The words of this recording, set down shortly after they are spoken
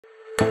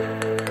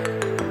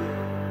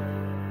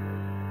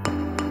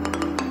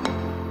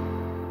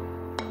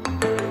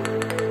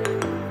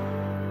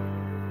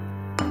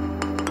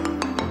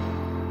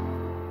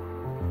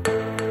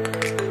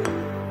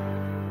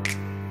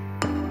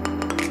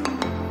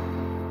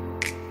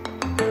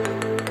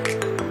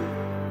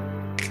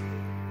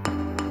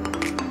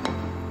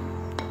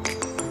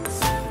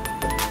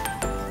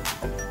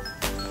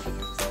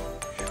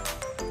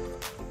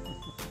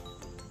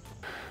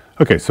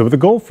Okay, so the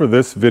goal for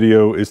this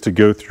video is to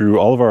go through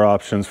all of our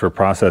options for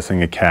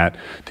processing a cat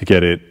to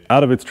get it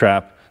out of its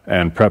trap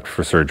and prepped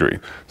for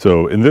surgery.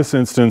 So in this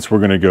instance, we're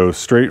going to go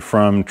straight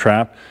from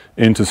trap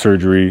into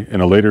surgery.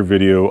 In a later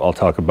video, I'll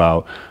talk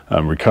about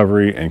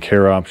recovery and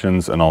care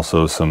options and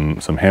also some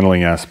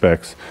handling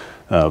aspects.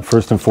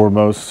 First and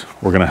foremost,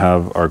 we're going to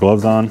have our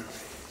gloves on,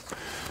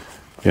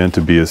 again, to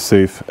be as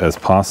safe as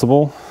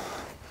possible.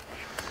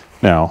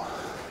 Now,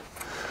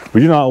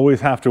 we do not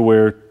always have to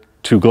wear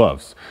two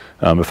gloves.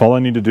 If all I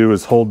need to do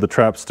is hold the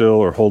trap still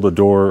or hold a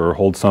door or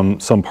hold some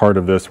part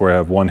of this where I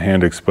have one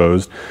hand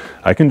exposed,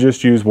 I can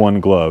just use one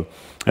glove.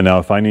 And now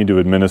if I need to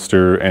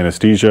administer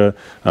anesthesia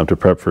to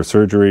prep for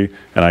surgery,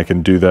 and I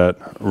can do that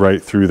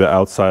right through the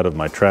outside of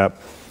my trap.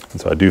 And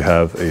so I do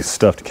have a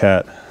stuffed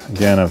cat.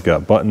 Again, I've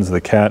got buttons of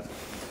the cat.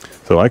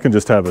 So I can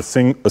just have a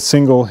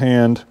single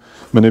hand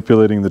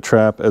manipulating the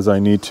trap as I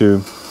need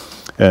to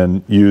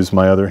and use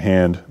my other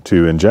hand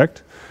to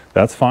inject.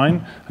 That's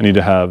fine. I need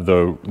to have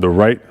the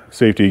right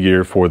safety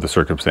gear for the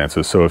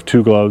circumstances. So if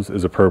two gloves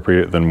is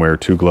appropriate, then wear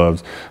two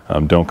gloves.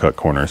 Don't cut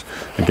corners.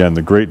 Again,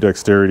 the great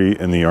dexterity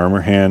in the armor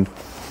hand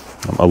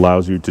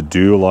allows you to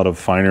do a lot of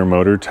finer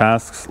motor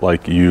tasks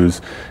like use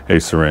a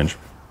syringe.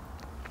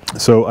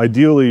 So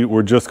ideally,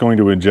 we're just going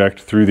to inject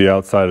through the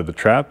outside of the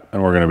trap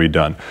and we're going to be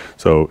done.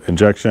 So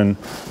injection,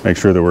 make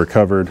sure that we're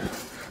covered,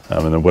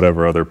 and then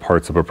whatever other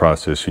parts of a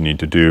process you need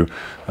to do,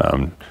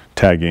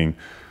 tagging,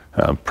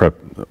 prep,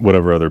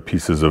 whatever other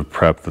pieces of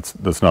prep.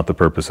 That's not the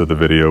purpose of the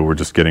video. We're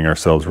just getting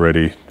ourselves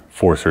ready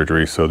for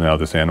surgery. So now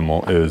this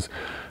animal is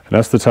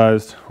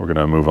anesthetized. We're going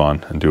to move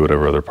on and do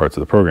whatever other parts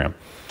of the program.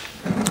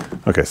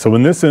 Okay, so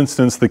in this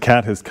instance, the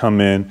cat has come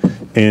in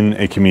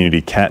a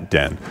community cat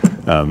den.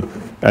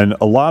 And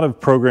a lot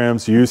of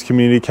programs use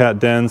community cat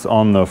dens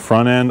on the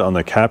front end, on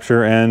the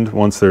capture end,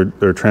 once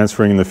they're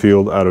transferring the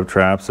field out of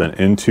traps and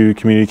into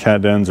community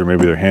cat dens, or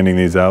maybe they're handing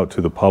these out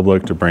to the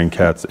public to bring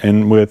cats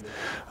in with.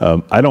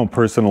 I don't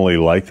personally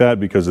like that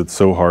because it's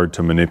so hard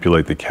to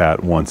manipulate the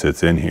cat once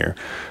it's in here.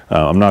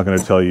 I'm not going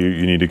to tell you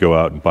you need to go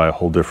out and buy a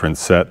whole different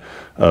set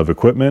of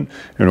equipment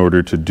in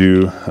order to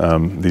do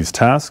these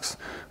tasks.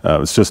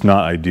 It's just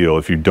not ideal.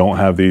 If you don't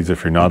have these,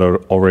 if you're not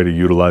already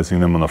utilizing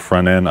them on the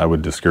front end, I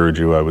would discourage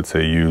you. I would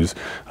say use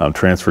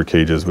transfer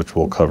cages, which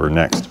we'll cover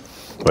next.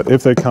 But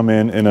if they come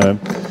in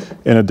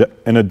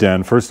a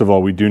den, first of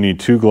all, we do need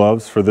two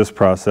gloves for this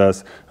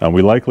process.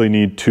 We likely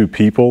need two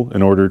people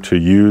in order to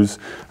use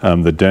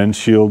the den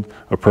shield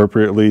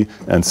appropriately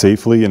and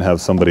safely and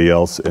have somebody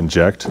else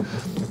inject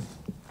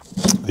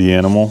the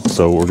animal.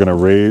 So we're going to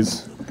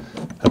raise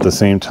at the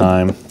same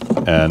time,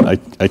 and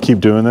I keep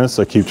doing this,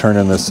 I keep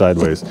turning this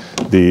sideways.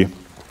 The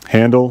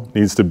handle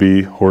needs to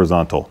be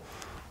horizontal.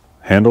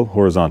 Handle,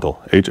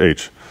 horizontal,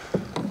 HH.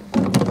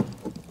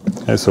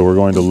 Okay, so we're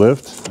going to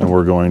lift and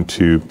we're going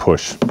to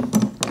push.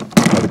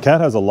 Now, the cat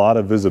has a lot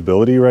of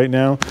visibility right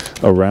now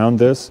around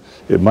this.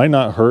 It might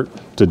not hurt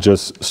to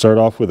just start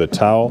off with a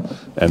towel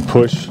and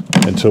push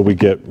until we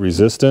get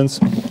resistance,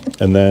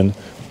 and then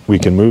we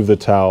can move the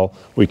towel.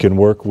 We can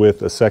work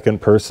with a second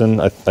person.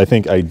 I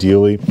think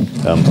ideally,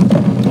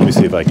 let me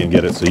see if I can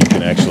get it so you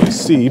can actually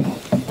see.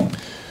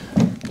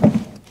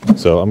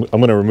 So I'm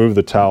going to remove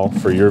the towel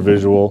for your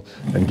visual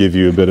and give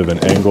you a bit of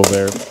an angle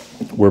there.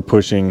 We're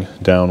pushing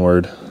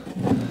downward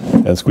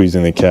and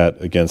squeezing the cat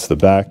against the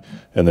back,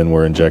 and then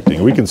we're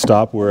injecting. We can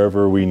stop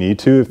wherever we need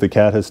to. If the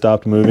cat has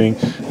stopped moving,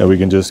 and we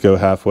can just go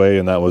halfway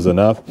and that was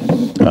enough.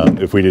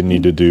 If we didn't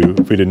need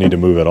to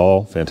move at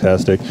all,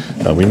 fantastic.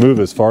 We move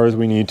as far as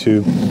we need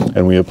to,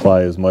 and we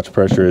apply as much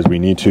pressure as we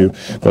need to,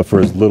 but for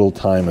as little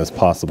time as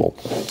possible.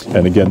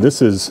 And again,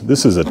 this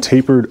is a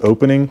tapered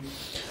opening,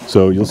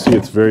 so you'll see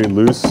it's very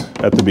loose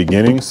at the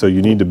beginning, so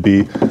you need to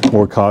be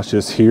more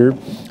cautious here.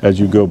 As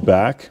you go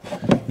back,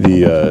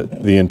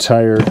 the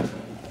entire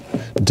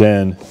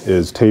den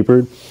is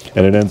tapered,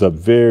 and it ends up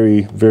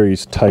very, very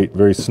tight,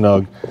 very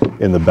snug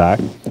in the back.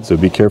 So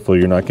be careful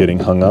you're not getting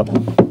hung up.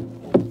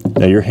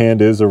 Now your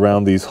hand is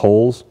around these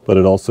holes, but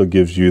it also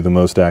gives you the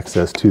most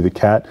access to the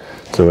cat.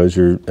 So as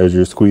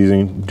you're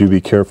squeezing, do be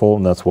careful,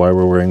 and that's why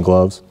we're wearing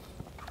gloves.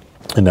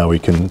 And now we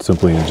can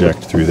simply inject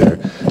through there.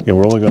 Again,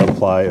 we're only going to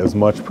apply as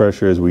much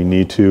pressure as we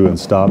need to and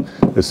stop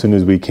as soon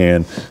as we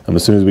can. And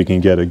as soon as we can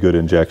get a good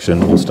injection,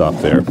 we'll stop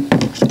there.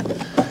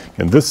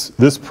 And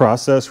this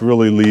process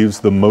really leaves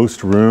the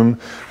most room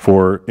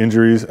for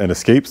injuries and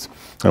escapes,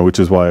 which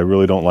is why I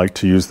really don't like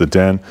to use the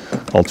den.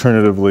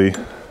 Alternatively,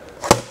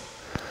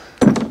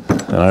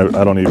 and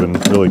I don't even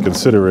really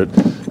consider it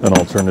an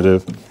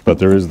alternative, but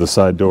there is the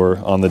side door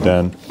on the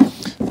den.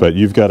 But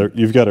you've got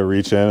to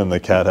reach in, and the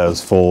cat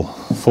has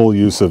full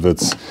use of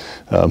its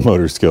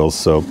motor skills.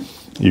 So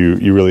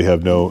you really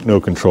have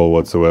no control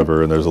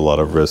whatsoever, and there's a lot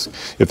of risk.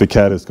 If the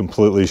cat is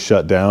completely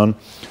shut down,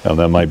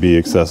 that might be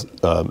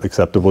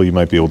acceptable. You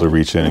might be able to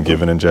reach in and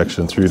give an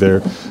injection through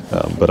there,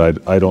 but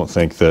I don't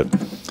think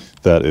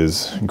that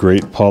is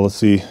great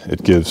policy.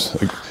 It gives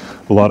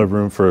a lot of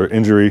room for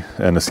injury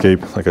and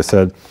escape, like I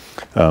said.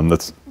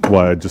 That's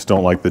why I just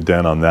don't like the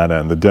den on that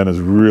end. The den is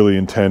really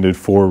intended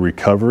for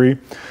recovery.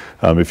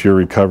 If you're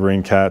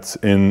recovering cats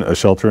in a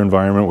shelter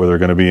environment where they're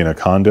going to be in a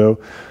condo,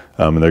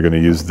 and they're going to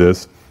use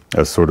this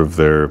as sort of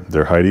their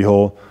hidey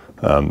hole,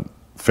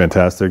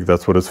 fantastic,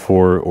 that's what it's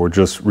for. Or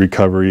just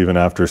recovery even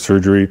after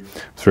surgery.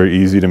 It's very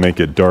easy to make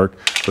it dark,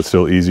 but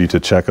still easy to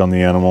check on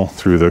the animal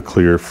through the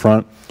clear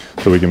front.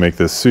 So we can make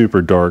this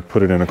super dark,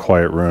 put it in a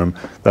quiet room.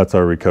 That's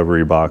our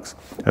recovery box,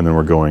 and then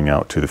we're going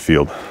out to the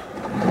field.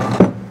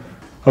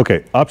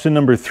 Okay, option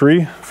number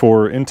 3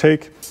 for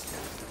intake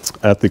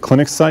at the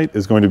clinic site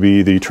is going to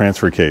be the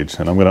transfer cage.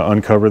 And I'm going to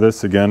uncover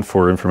this again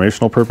for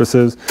informational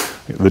purposes.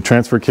 The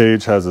transfer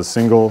cage has a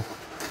single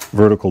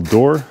vertical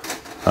door.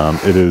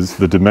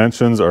 The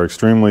dimensions are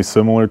extremely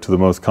similar to the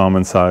most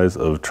common size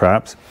of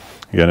traps.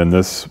 Again, in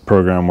this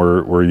program,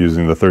 we're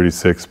using the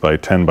 36 by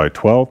 10 by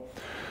 12.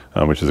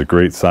 Which is a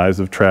great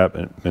size of trap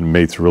and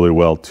mates really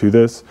well to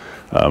this.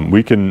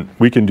 We can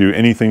do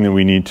anything that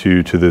we need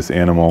to this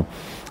animal,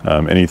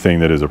 anything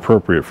that is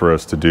appropriate for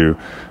us to do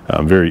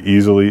very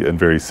easily and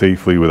very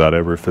safely without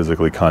ever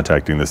physically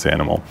contacting this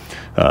animal.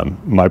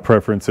 My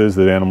preference is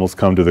that animals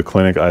come to the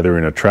clinic either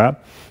in a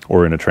trap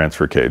or in a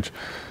transfer cage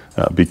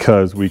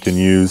because we can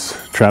use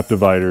trap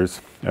dividers,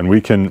 and we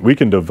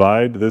can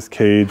divide this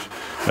cage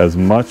as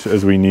much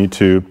as we need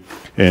to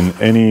in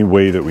any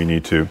way that we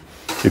need to.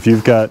 If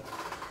you've got,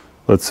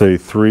 let's say,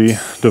 3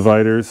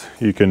 dividers,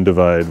 you can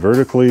divide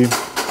vertically.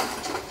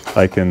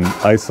 I can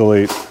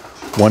isolate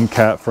one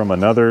cat from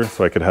another,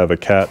 so I could have a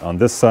cat on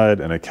this side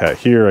and a cat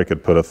here. I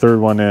could put a third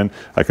one in.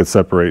 I could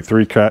separate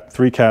three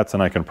cats,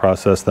 and I can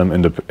process them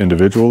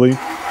individually.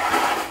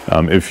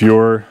 If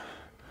you're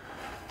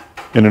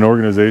in an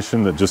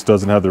organization that just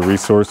doesn't have the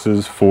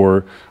resources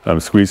for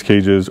squeeze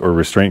cages or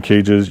restraint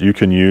cages, you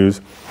can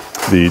use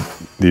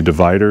the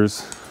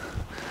dividers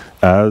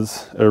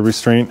as a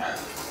restraint.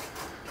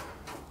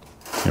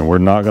 And we're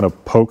not going to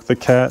poke the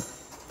cat,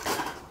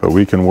 but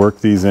we can work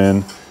these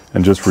in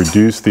and just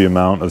reduce the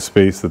amount of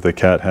space that the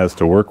cat has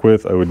to work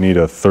with. I would need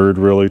a third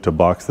really to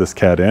box this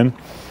cat in.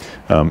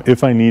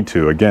 If I need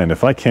to, again,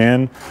 if I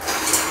can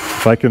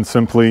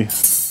simply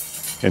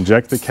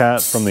inject the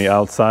cat from the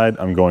outside,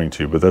 I'm going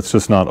to, but that's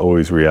just not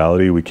always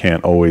reality. We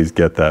can't always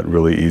get that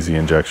really easy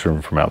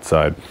injection from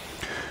outside.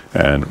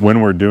 And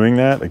when we're doing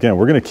that, again,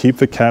 we're going to keep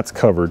the cats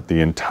covered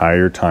the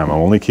entire time. I'm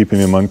only keeping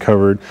them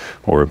uncovered,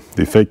 or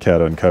the fake cat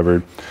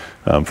uncovered,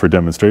 for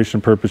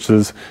demonstration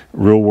purposes.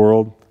 Real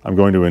world, I'm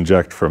going to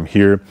inject from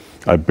here.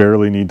 I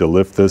barely need to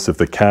lift this. If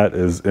the cat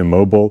is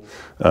immobile,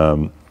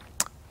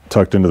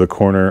 tucked into the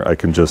corner, I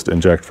can just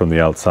inject from the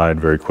outside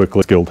very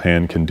quickly. Skilled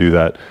hand can do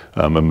that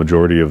a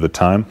majority of the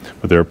time,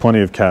 but there are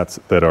plenty of cats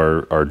that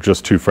are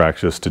just too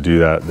fractious to do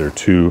that.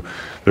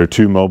 They're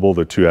too mobile,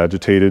 they're too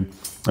agitated.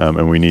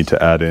 And we need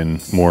to add in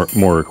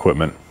more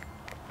equipment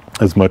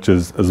as much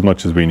as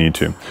we need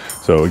to.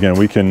 So again,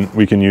 we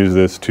can use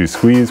this to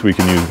squeeze. We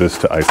can use this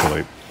to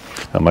isolate.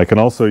 I can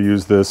also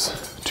use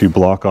this to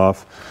block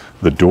off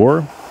the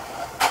door.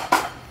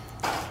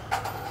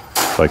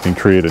 So I can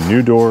create a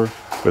new door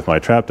with my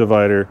trap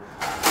divider.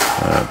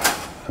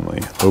 Let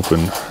me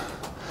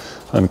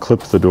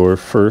unclip the door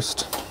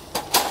first.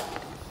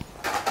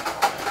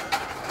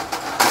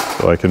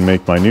 So I can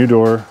make my new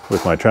door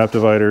with my trap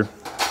divider.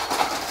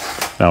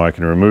 Now I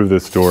can remove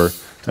this door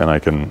and I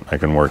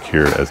can work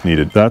here as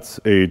needed. That's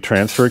a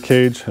transfer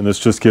cage, and this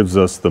just gives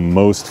us the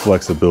most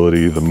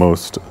flexibility,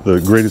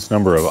 the greatest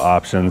number of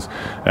options,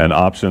 and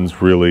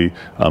options really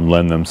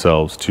lend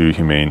themselves to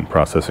humane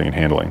processing and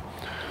handling.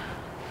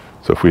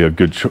 So if we have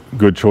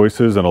good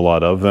choices and a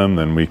lot of them,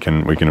 then we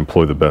can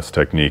employ the best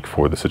technique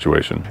for the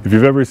situation. If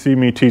you've ever seen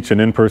me teach an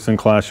in-person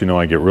class, you know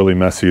I get really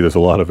messy. There's a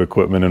lot of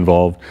equipment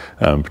involved,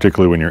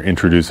 particularly when you're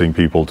introducing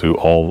people to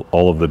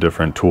all of the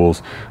different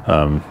tools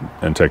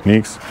and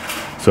techniques.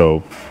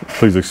 So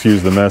please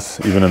excuse the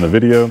mess even in the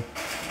video.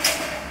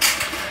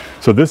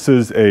 So this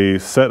is a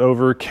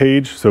set-over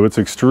cage, so it's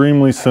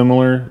extremely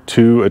similar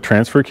to a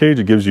transfer cage.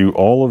 It gives you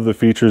all of the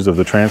features of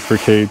the transfer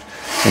cage,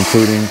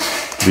 including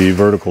the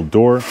vertical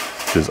door,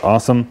 which is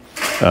awesome,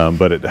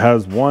 but it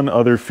has one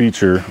other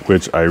feature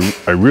which I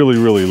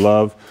really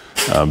love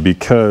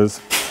because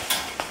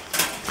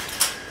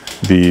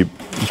the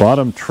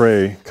bottom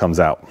tray comes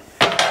out.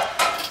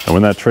 And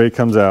when that tray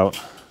comes out,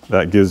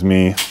 that gives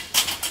me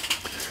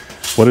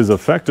what is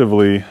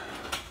effectively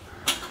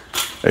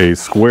a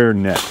square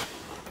net.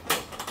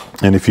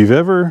 And if you've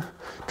ever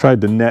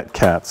tried to net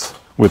cats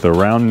with a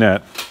round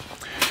net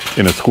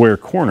in a square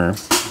corner,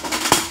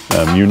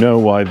 you know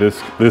why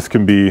this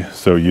can be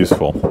so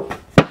useful.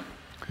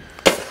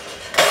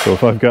 So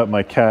if I've got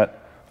my cat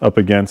up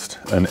against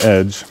an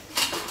edge,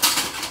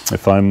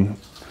 if I'm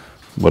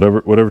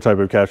whatever type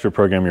of capture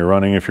program you're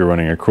running, if you're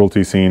running a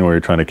cruelty scene where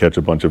you're trying to catch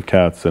a bunch of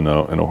cats in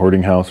a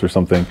hoarding house or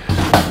something,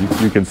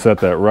 you can set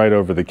that right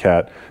over the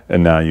cat,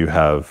 and now you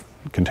have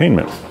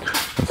containment.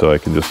 And so I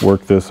can just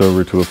work this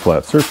over to a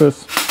flat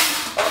surface,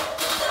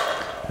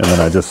 and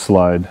then I just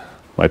slide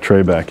my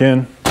tray back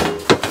in.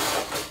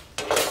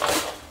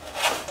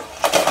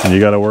 And you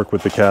got to work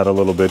with the cat a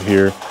little bit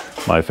here.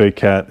 My fake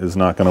cat is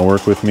not going to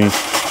work with me.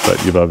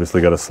 but you've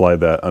obviously got to slide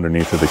that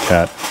underneath of the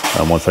cat.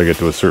 Once I get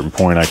to a certain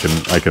point, I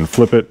can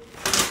flip it,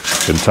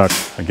 can tuck.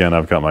 Again,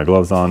 I've got my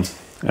gloves on,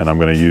 and I'm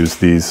going to use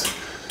these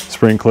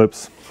spring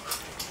clips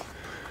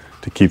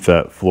to keep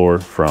that floor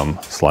from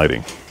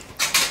sliding.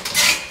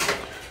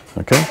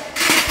 Okay.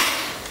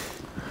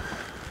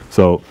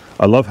 So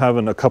I love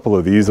having a couple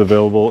of these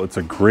available. It's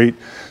a great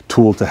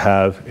tool to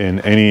have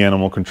in any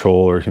animal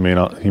control or humane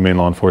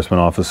law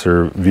enforcement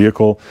officer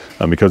vehicle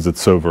because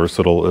it's so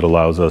versatile. It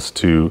allows us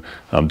to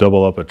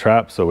double up a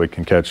trap so we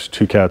can catch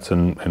 2 cats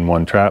in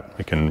one trap.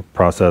 We can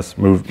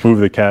move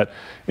the cat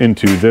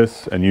into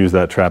this and use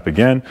that trap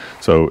again.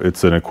 So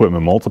it's an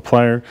equipment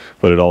multiplier,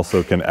 but it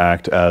also can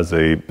act as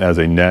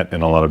a net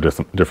in a lot of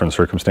different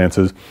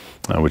circumstances,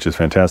 which is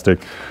fantastic.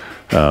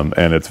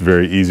 And it's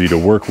very easy to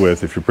work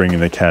with if you're bringing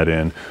the cat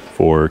in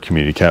for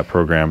community cat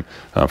program,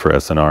 for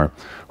SNR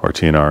or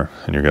TNR,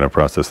 and you're going to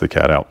process the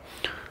cat out.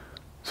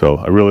 So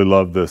I really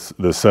love this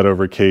set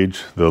over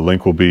cage. The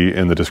link will be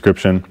in the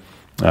description.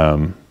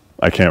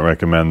 I can't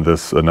recommend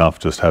this enough,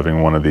 just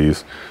having one of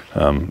these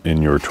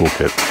in your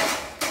toolkit.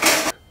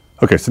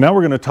 Okay, so now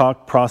we're going to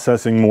talk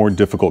processing more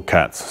difficult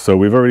cats. So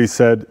we've already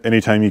said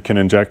anytime you can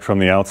inject from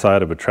the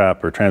outside of a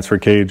trap or transfer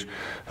cage,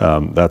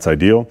 that's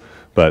ideal.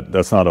 But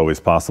that's not always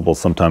possible.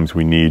 Sometimes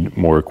we need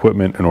more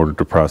equipment in order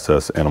to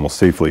process animals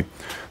safely.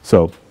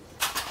 So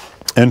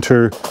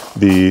enter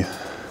the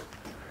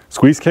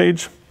squeeze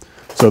cage.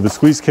 So the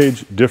squeeze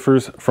cage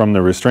differs from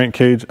the restraint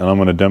cage, and I'm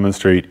going to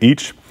demonstrate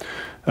each.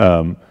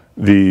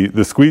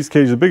 The squeeze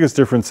cage, the biggest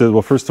difference is,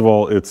 well, first of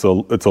all, it's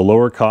a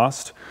lower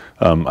cost.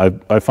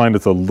 I find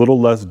it's a little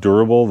less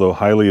durable, though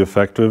highly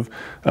effective,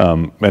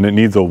 and it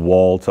needs a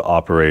wall to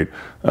operate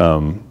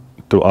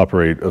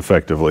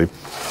effectively.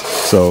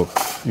 So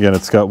again,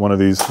 it's got one of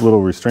these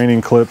little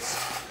restraining clips.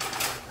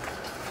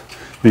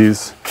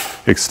 These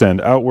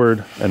extend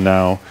outward, and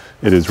now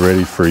it is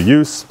ready for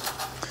use.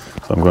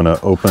 So I'm going to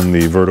open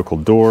the vertical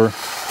door,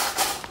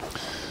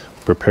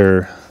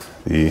 prepare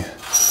the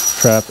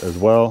trap as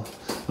well,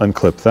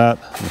 unclip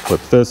that,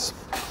 unclip this.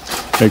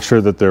 Make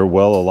sure that they're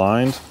well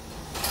aligned.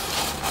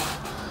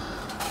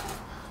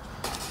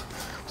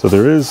 So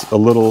there is a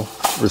little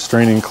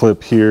restraining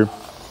clip here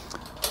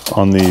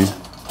on the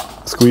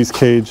squeeze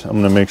cage. I'm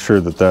going to make sure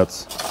that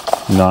that's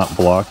not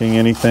blocking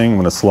anything. I'm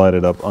going to slide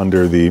it up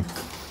under the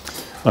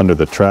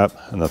trap,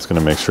 and that's going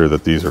to make sure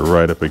that these are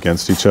right up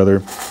against each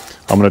other.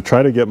 I'm going to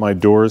try to get my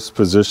doors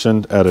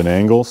positioned at an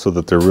angle so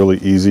that they're really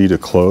easy to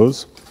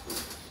close.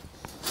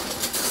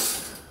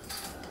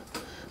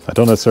 I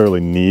don't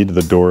necessarily need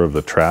the door of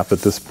the trap at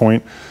this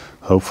point,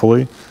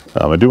 hopefully.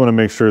 I do want to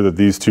make sure that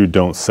these two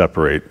don't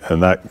separate,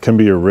 and that can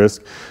be a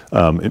risk.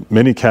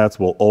 Many cats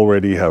will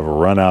already have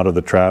run out of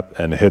the trap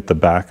and hit the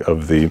back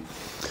of the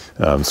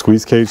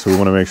squeeze cage, so we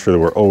want to make sure that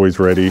we're always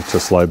ready to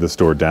slide this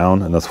door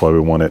down, and that's why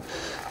we want it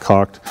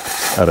cocked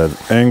at an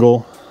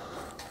angle.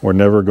 We're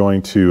never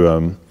going to,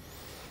 we're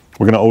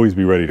going to always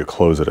be ready to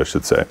close it, I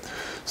should say.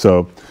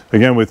 So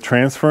again, with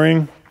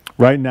transferring,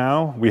 right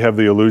now we have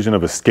the illusion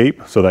of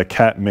escape, so that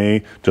cat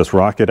may just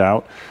rocket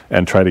out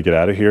and try to get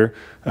out of here.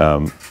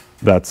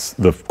 That's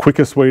the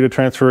quickest way to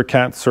transfer a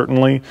cat,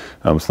 certainly.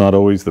 It's not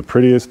always the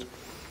prettiest.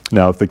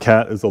 Now, if the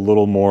cat is a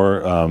little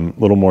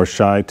more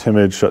shy,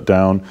 timid, shut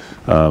down,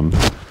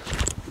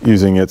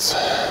 using its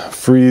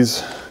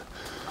freeze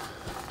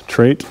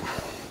trait,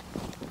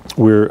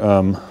 we're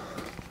going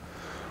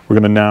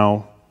to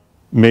now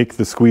make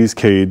the squeeze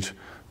cage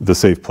the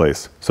safe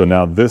place. So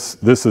now this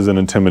is an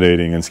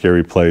intimidating and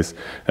scary place,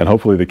 and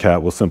hopefully the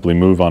cat will simply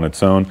move on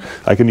its own.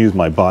 I can use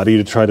my body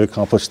to try to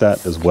accomplish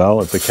that as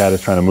well. If the cat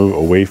is trying to move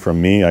away from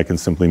me, I can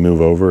simply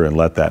move over and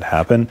let that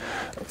happen.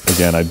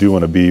 Again, I do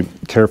want to be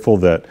careful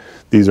that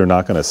these are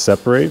not going to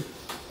separate.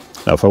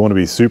 Now, if I want to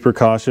be super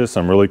cautious,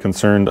 I'm really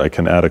concerned, I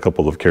can add a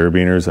couple of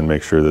carabiners and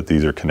make sure that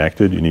these are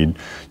connected. You need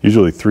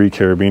usually 3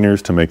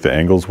 carabiners to make the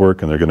angles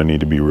work, and they're going to need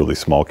to be really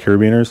small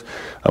carabiners.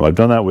 I've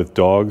done that with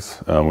dogs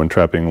when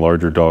trapping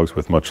larger dogs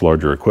with much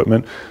larger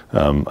equipment.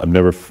 I've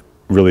never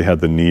really had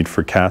the need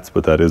for cats,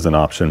 but that is an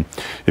option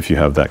if you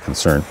have that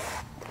concern.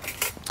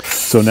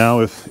 So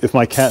now if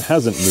my cat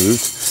hasn't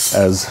moved,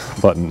 as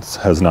Buttons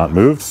has not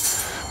moved,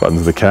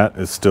 Buttons the cat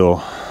is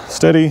still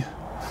steady,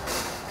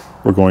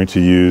 we're going to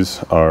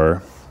use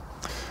our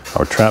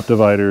trap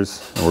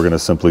dividers, and we're going to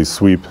simply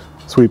sweep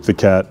the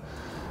cat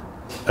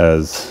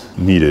as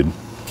needed.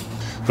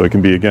 So it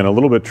can be, again, a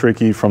little bit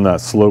tricky from that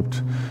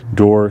sloped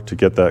door to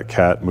get that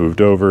cat moved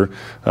over.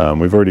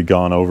 We've already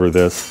gone over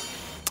this,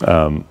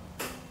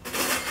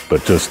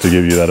 but just to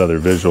give you that other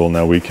visual,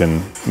 now we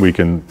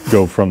can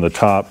go from the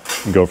top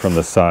and go from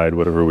the side,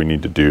 whatever we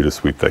need to do to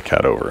sweep that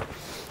cat over.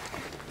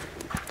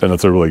 And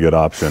that's a really good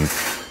option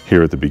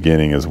here at the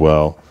beginning as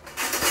well,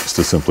 just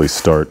to simply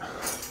start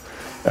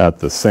at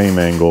the same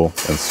angle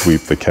and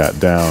sweep the cat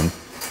down.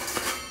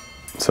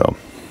 So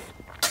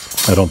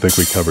I don't think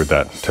we covered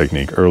that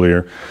technique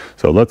earlier.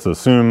 So let's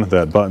assume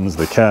that Buttons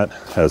the cat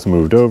has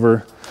moved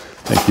over.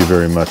 Thank you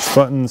very much,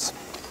 Buttons.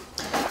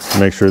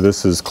 Make sure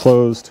this is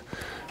closed.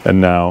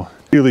 And now,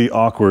 really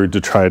awkward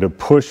to try to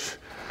push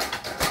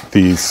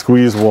the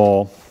squeeze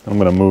wall I'm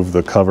going to move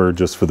the cover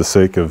just for the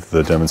sake of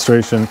the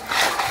demonstration.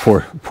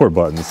 Poor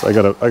Buttons. I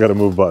gotta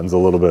move Buttons a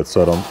little bit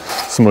so I don't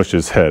smush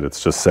his head.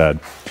 It's just sad.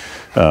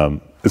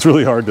 It's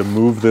really hard to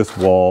move this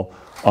wall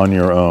on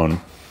your own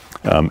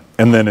and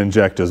then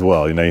inject as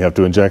well. You know, you have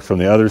to inject from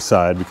the other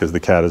side because the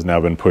cat has now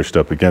been pushed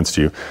up against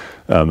you.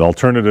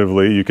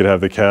 Alternatively, you could have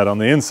the cat on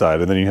the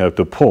inside and then you have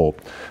to pull.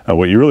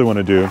 What you really want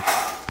to do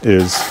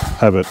is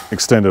have it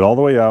extended all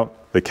the way out.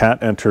 The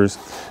cat enters,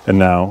 and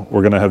now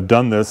we're going to have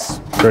done this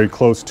very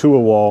close to a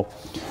wall,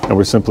 and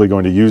we're simply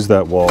going to use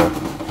that wall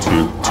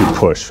to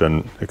push.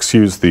 And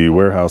excuse the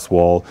warehouse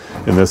wall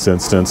in this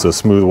instance, a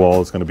smooth wall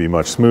is going to be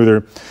much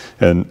smoother.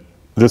 And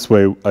this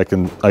way I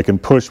can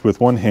push with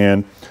one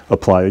hand,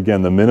 apply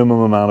again the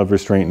minimum amount of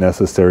restraint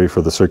necessary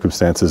for the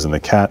circumstances in the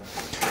cat.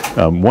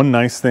 One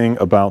nice thing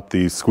about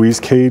the squeeze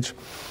cage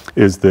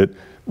is that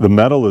the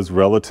metal is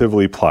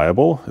relatively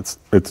pliable.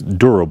 It's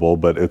durable,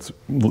 but it's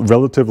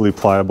relatively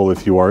pliable.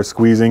 If you are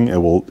squeezing, it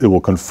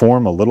will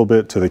conform a little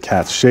bit to the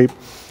cat's shape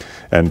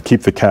and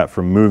keep the cat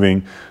from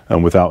moving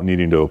without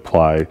needing to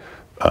apply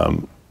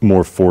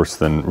more force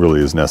than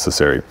really is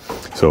necessary.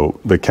 So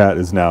the cat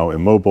is now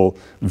immobile.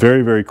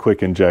 Very, very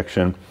quick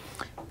injection.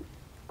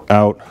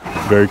 Out,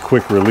 very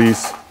quick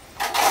release,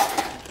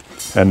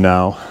 and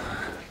now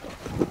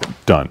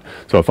done.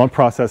 So if I'm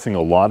processing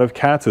a lot of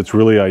cats, it's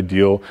really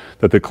ideal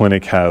that the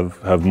clinic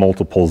have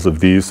multiples of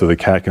these so the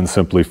cat can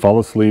simply fall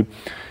asleep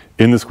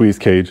in the squeeze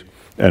cage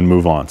and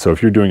move on. So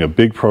if you're doing a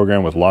big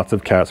program with lots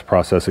of cats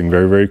processing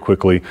very, very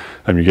quickly,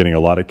 and you're getting a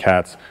lot of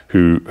cats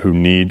who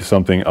need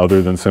something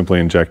other than simply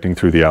injecting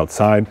through the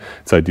outside,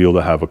 it's ideal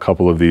to have a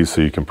couple of these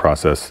so you can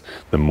process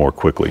them more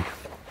quickly.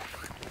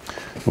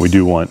 We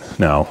do want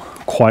now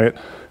quiet.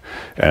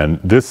 And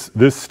this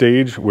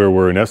stage where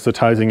we're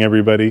anesthetizing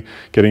everybody,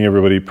 getting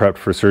everybody prepped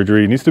for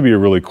surgery, needs to be a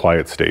really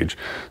quiet stage.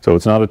 So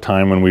it's not a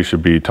time when we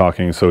should be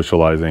talking,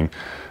 socializing.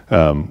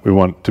 We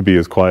want to be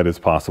as quiet as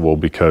possible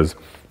because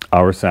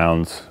our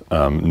sounds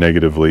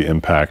negatively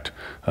impact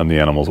the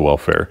animal's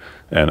welfare.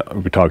 And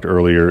we talked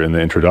earlier in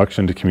the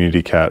introduction to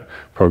community cat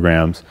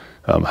programs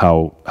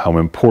how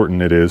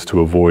important it is to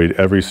avoid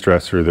every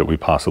stressor that we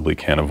possibly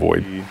can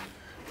avoid.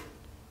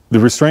 The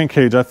restraint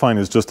cage, I find,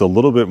 is just a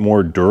little bit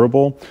more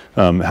durable.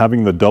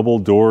 Having the double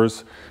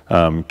doors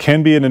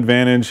can be an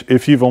advantage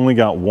if you've only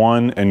got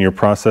one and you're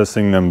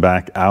processing them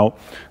back out.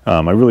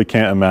 I really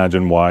can't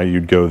imagine why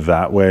you'd go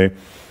that way.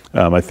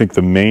 I think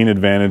the main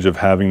advantage of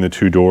having the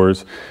two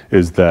doors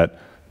is that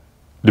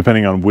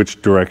depending on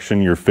which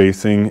direction you're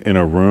facing in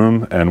a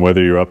room and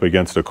whether you're up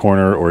against a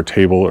corner or a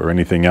table or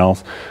anything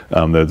else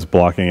that's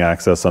blocking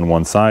access on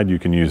one side, you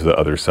can use the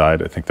other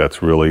side. I think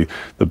that's really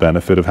the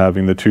benefit of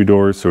having the two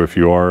doors. So if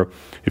you're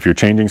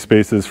changing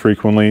spaces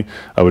frequently,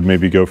 I would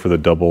maybe go for the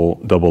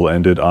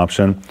double-ended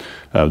option,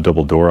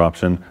 double door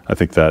option. I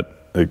think that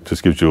it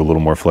just gives you a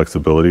little more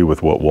flexibility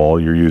with what wall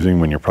you're using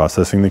when you're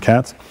processing the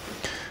cats.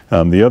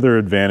 The other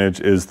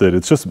advantage is that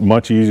it's just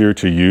much easier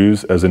to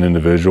use as an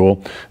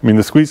individual. I mean,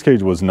 the squeeze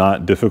cage was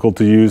not difficult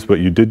to use, but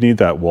you did need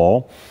that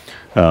wall.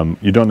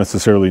 You don't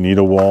necessarily need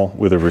a wall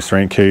with a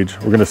restraint cage.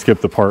 We're going to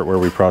skip the part where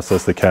we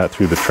process the cat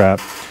through the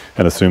trap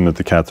and assume that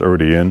the cat's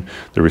already in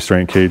the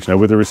restraint cage. Now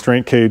with the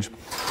restraint cage,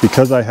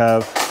 because I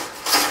have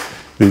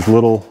these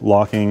little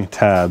locking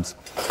tabs,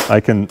 I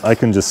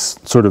can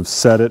just sort of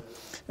set it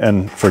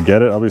and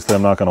forget it. Obviously,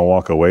 I'm not going to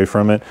walk away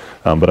from it,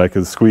 but I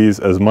could squeeze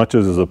as much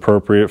as is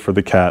appropriate for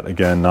the cat.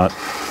 Again, not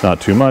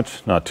too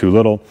much, not too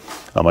little.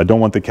 I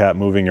don't want the cat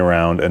moving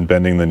around and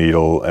bending the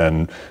needle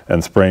and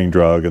spraying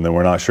drug, and then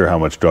we're not sure how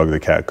much drug the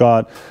cat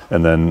got,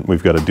 and then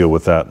we've got to deal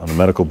with that on a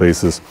medical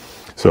basis.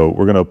 So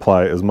we're going to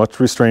apply as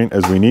much restraint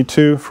as we need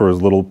to for as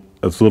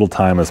little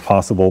time as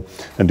possible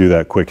and do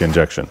that quick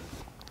injection.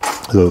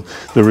 So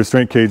the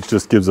restraint cage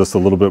just gives us a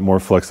little bit more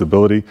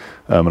flexibility,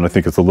 and I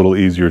think it's a little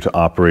easier to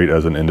operate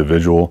as an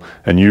individual,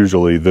 and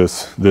usually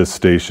this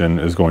station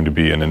is going to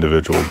be an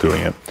individual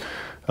doing it.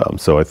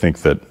 So I think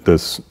that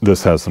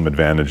this has some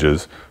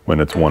advantages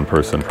when it's one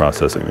person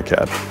processing the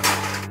cat.